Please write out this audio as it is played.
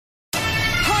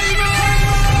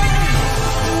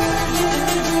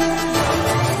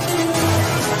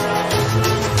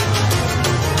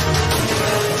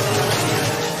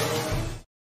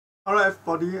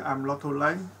everybody, I'm Lotto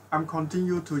Lai. I'm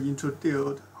continue to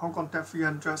introduce Hong Kong Tech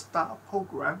 300 Startup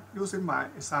Program using my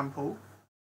example.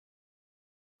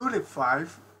 Unit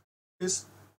 5 is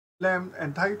named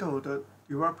entitled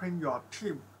Developing Your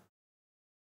Team.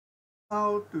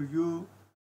 How do you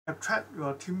attract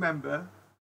your team member?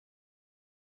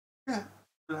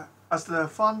 As the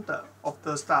founder of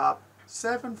the startup,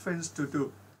 7 things to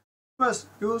do. First,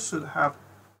 you should have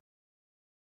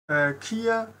a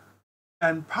clear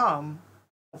and palm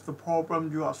of the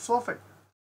problem you are solving.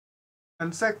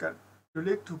 And second, you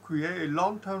need to create a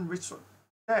long-term vision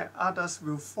that others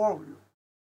will follow you.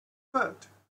 Third,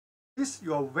 is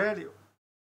your value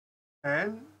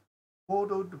and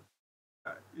follow the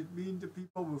it means the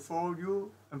people will follow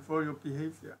you and follow your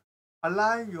behavior.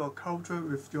 Align your culture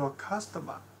with your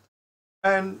customer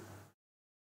and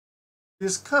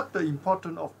discuss the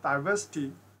importance of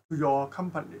diversity to your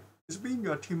company. It means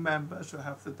your team members should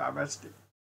have the diversity.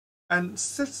 And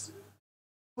 6,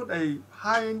 put a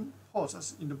high-end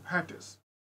process in the practice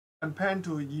and plan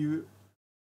to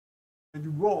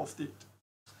evolve it.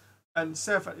 And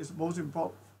 7 is most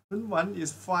important. One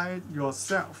is find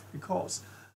yourself, because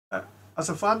as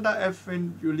a founder,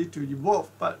 everything you need to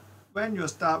evolve, but when you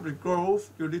start with growth,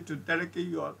 you need to delegate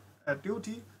your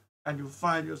duty and you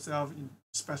find yourself in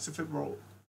specific role.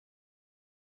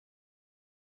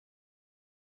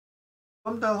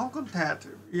 From the Hong Kong Tech,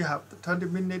 we have 20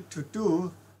 minutes to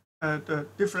do the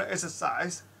different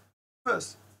exercise.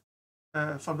 First,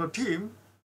 from the team,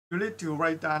 you need to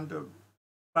write down the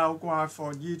background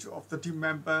for each of the team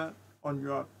member on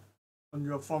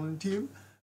your forming team,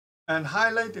 and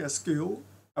highlight their skill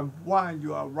and why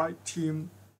you are right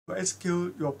team to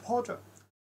execute your project,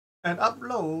 and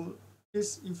upload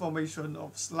this information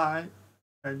of slide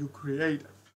that you created.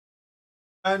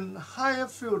 And higher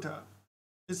filter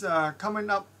is coming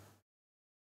up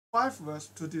 5 words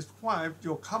to describe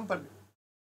your company.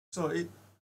 So it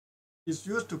is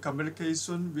used to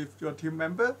communication with your team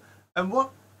member and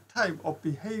what type of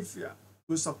behavior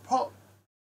will support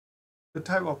the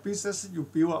type of business you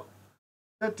build up.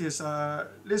 That is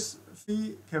list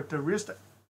 3 characteristics.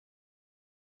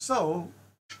 So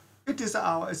it is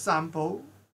our example.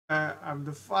 I'm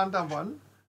the founder one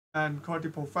and quality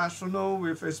professional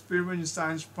with experience in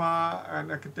science part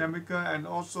and academic, and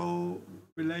also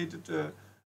related to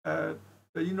the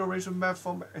innovation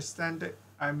platform extended.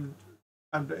 I'm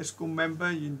the school member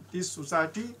in this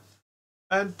society,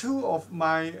 and 2 of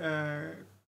my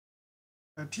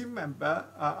team member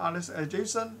are Alex and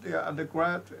Jason. They are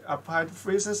undergrad applied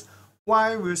phrases.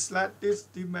 Why we select this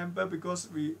team member? Because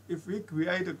if we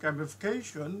create a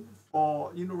gamification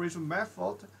for innovation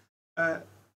method,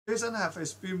 Jason have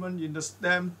experience in the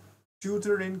STEM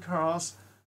tutoring class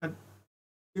and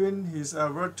during his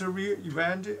rotary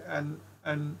event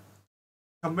and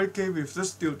communicate with the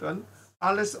student.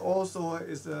 Alex also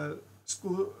is a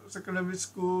secondary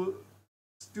school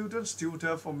student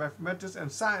tutor for mathematics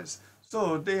and science.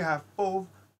 So they have both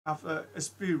have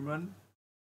experience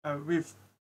with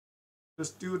the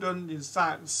student in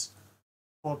science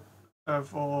for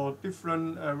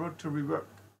different rotary work.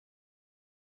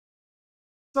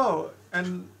 So,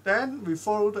 and then we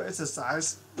follow the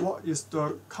exercise. What is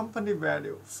the company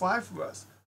value? 5 words.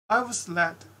 I will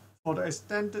select for the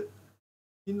extended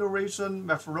innovation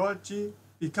methodology,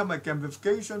 become a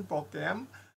gamification program,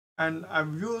 and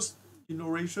I've used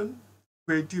innovation,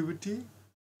 creativity,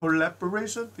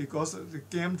 collaboration, because of the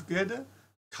game together,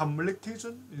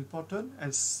 communication important,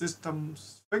 and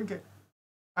systems thinking,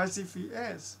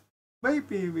 ICVS.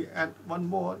 Maybe we add one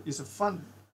more is fun.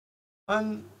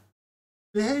 And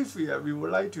behavior, we would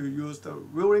like to use the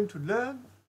willing to learn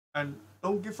and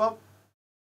don't give up,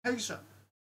 patient,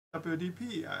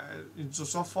 WDP in the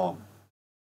short form.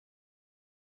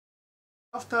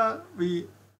 After we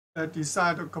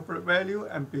decide the corporate value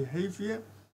and behavior,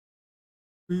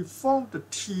 we form the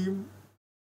team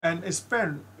and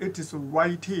expand it is the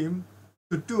right team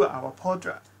to do our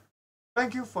project.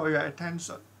 Thank you for your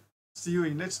attention. See you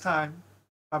in next time.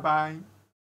 Bye-bye.